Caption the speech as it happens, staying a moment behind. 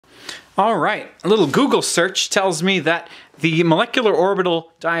All right, a little Google search tells me that the molecular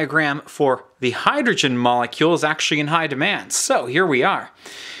orbital diagram for the hydrogen molecule is actually in high demand. So here we are.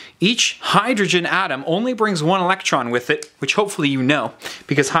 Each hydrogen atom only brings one electron with it, which hopefully you know,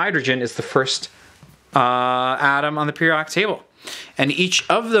 because hydrogen is the first atom on the periodic table. And each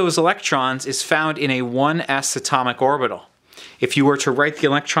of those electrons is found in a 1s atomic orbital. If you were to write the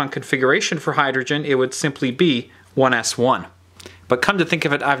electron configuration for hydrogen, it would simply be 1s1. But come to think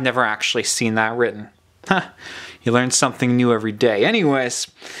of it, I've never actually seen that written. You learn something new every day.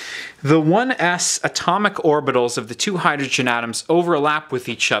 Anyways, the 1s atomic orbitals of the two hydrogen atoms overlap with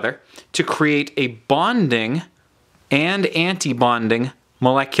each other to create a bonding and antibonding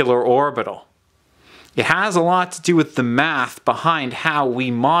molecular orbital. It has a lot to do with the math behind how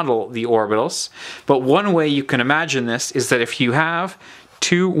we model the orbitals, but one way you can imagine this is that if you have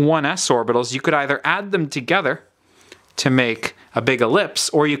two 1s orbitals, you could either add them together to make a big ellipse,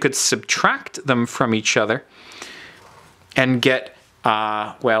 or you could subtract them from each other and get,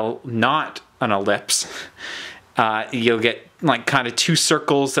 well, not an ellipse. You'll get like kind of two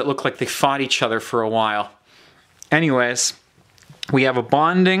circles that look like they fought each other for a while. Anyways, we have a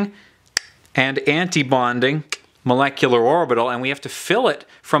bonding and anti-bonding molecular orbital, and we have to fill it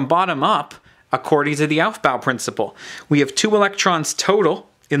from bottom up according to the Aufbau principle. We have 2 electrons total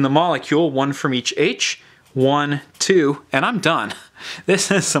in the molecule, 1 from each H, 1, 2, and I'm done. This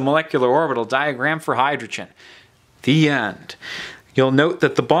is a molecular orbital diagram for hydrogen. The end. You'll note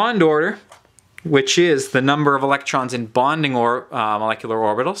that the bond order, which is the number of electrons in bonding molecular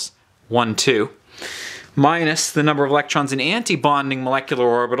orbitals, 1, 2, minus the number of electrons in anti-bonding molecular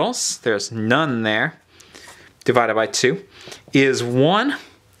orbitals, there's none there, divided by 2, is 1,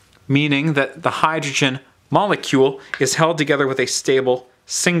 meaning that the hydrogen molecule is held together with a stable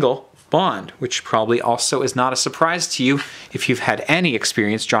single bond, which probably also is not a surprise to you if you've had any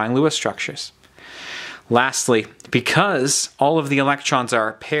experience drawing Lewis structures. Lastly, because all of the electrons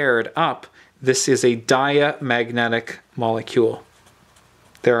are paired up, this is a diamagnetic molecule.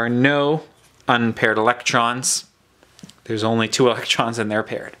 There are no unpaired electrons. There's only 2 electrons and they're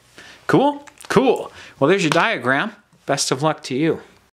paired. Cool? Cool. Well, there's your diagram. Best of luck to you.